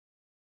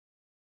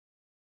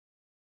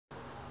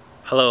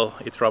Hello,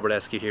 it's Robert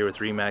Eskiw here with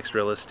Remax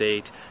Real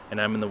Estate, and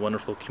I'm in the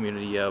wonderful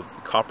community of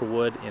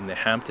Copperwood in the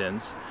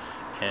Hamptons.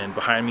 And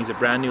behind me is a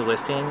brand new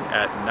listing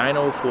at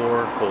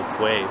 904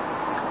 Hope Way.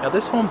 Now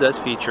this home does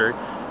feature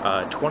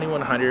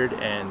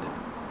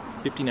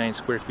 2,159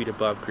 square feet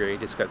above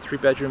grade. It's got 3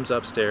 bedrooms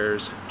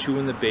upstairs, 2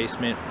 in the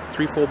basement,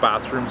 3 full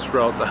bathrooms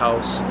throughout the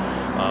house,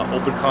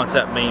 open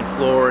concept main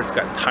floor. It's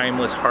got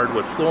timeless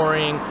hardwood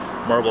flooring,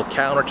 marble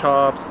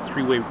countertops,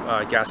 3-way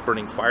gas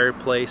burning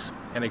fireplace,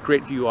 and a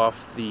great view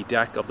off the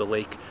deck of the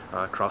lake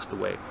across the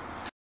way.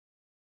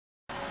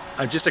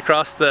 I'm just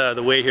across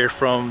the way here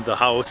from the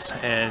house,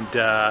 and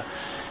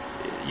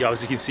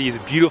as you can see, it's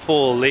a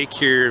beautiful lake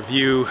here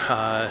view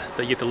that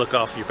you get to look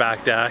off your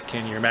back deck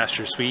and your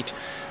master suite.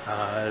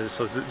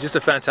 So it's just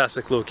a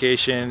fantastic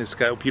location. It's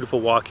got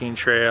beautiful walking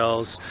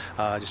trails,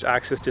 just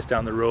access just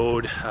down the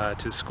road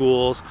to the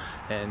schools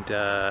and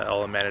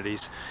all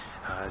amenities.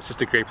 It's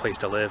just a great place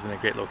to live and a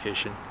great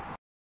location.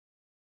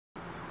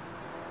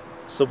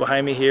 So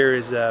behind me here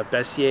is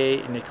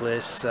Bessier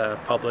Nicholas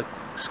Public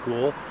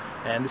School,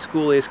 and the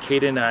school is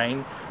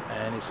K-9,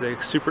 and it's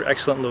a super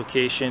excellent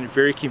location,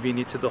 very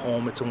convenient to the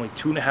home. It's only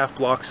 2.5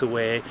 blocks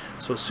away,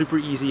 so super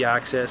easy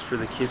access for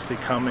the kids to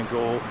come and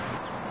go.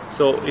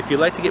 So if you'd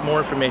like to get more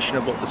information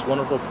about this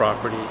wonderful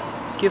property,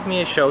 give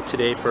me a shout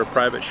today for a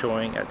private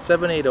showing at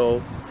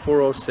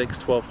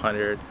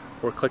 780-406-1200,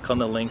 or click on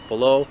the link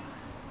below,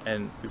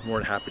 and we'd be more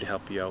than happy to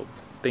help you out.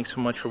 Thanks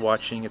so much for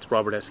watching. It's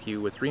Robert Eskiw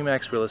with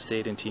Remax Real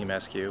Estate and Team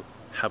Eskiw.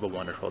 Have a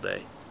wonderful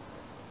day.